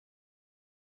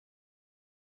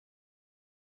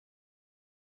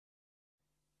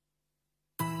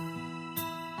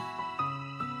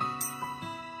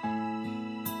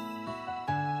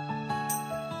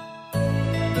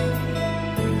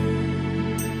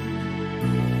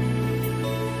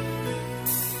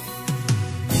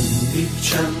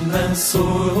csendben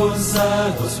szól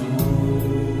hozzád az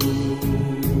Úr.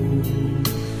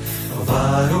 A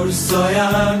város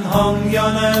zaján hangja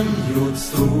nem jut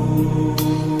túl,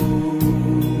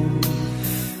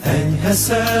 enyhe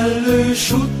szellő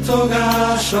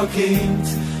suttogásaként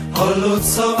hallott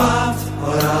szavát,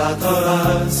 ha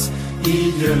rátalálsz,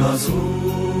 így jön az Úr.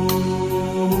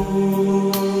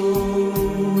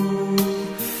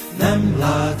 Nem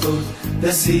látod,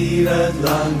 de szíved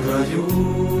lángra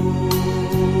gyúl.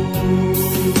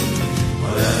 A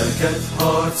lelked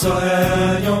harca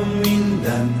elnyom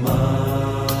minden más.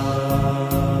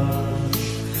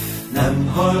 Nem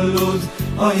hallod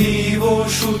a hívó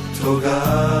suttogást.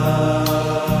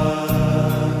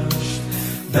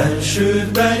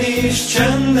 Bensődben is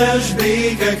csendes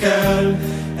béke kell,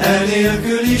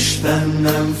 enélkül Isten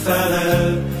nem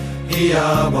felel,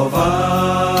 hiába vársz.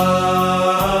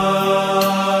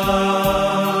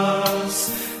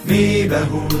 Mélybe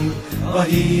hull a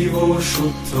hívó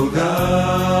suttogás,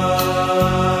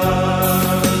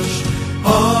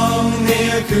 hang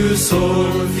nélkül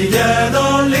szól, figyeld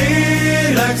a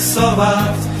lélek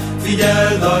szavát,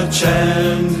 figyeld a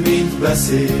csend, mint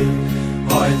beszél.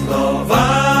 Hagyd a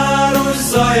város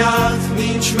zaját,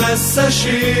 nincs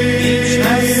messzeség,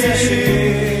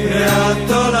 reád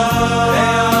talál.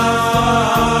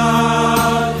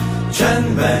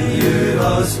 Csendben jön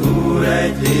az Úr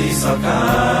egy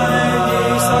éjszakán.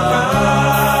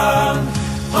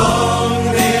 Hang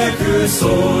nélkül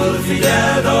szól,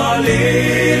 figyeld a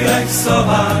lélek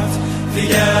szavát,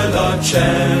 figyeld a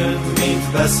csend,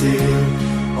 mint beszél.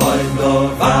 Hagyd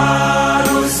a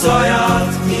város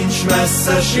zaját, nincs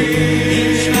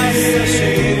messzeség,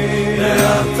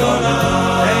 reád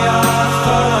talál.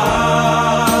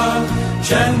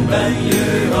 Csendben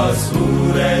jön az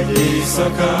Úr egy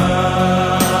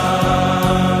éjszakán.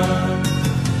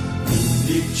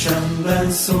 Mindig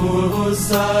csendben szól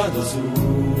hozzád az Úr.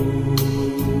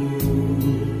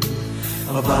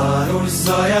 A város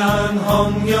zaján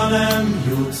hangja nem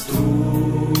jut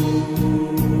túl,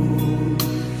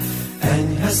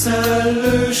 enyhe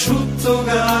szellő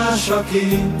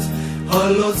suttogásaként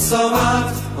hallott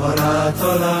szavát, ha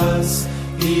rátalálsz,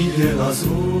 így jön az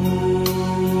Úr.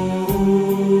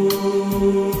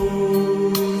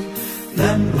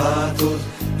 Nem látod,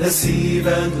 de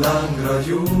szíved lángra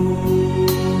gyúl.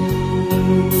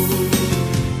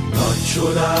 Nagy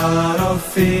csodára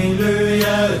fénylő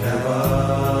jelre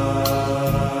vársz,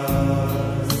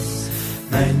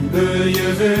 mennyből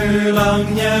jövő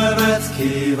lángnyelvet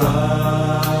kívánsz.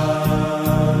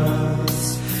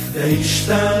 De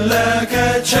Isten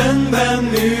lelke csendben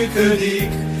működik,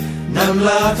 nem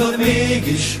látod,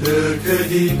 mégis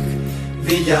őrködik,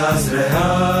 vigyázz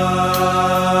reád.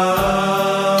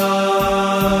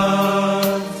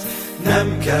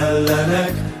 Nem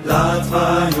kellenek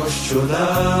látványos csodák,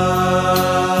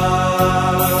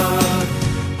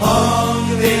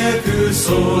 hang nélkül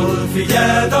szól,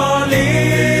 figyeld a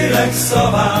lélek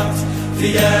szavát,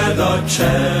 figyeld a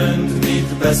csend,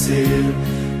 mit beszél.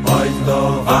 Hagyd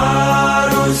a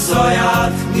város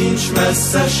zaját, nincs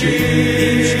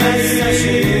messzeség,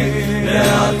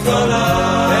 reád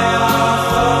talál.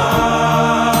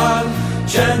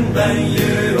 Csendben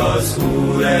jön az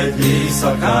Úr egy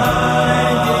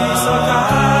éjszakán.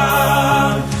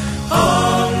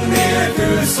 Hang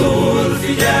nélkül szól,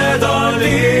 figyeld a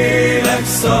lélek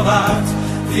szavát,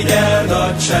 figyeld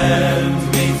a csend,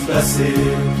 mit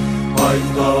beszél.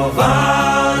 Hagyd a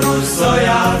város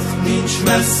zaját, nincs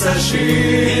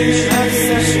messzeség,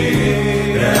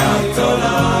 reád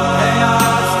talál.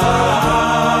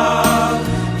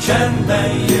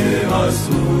 Csendben jön az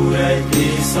Úr egy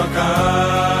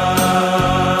éjszakán.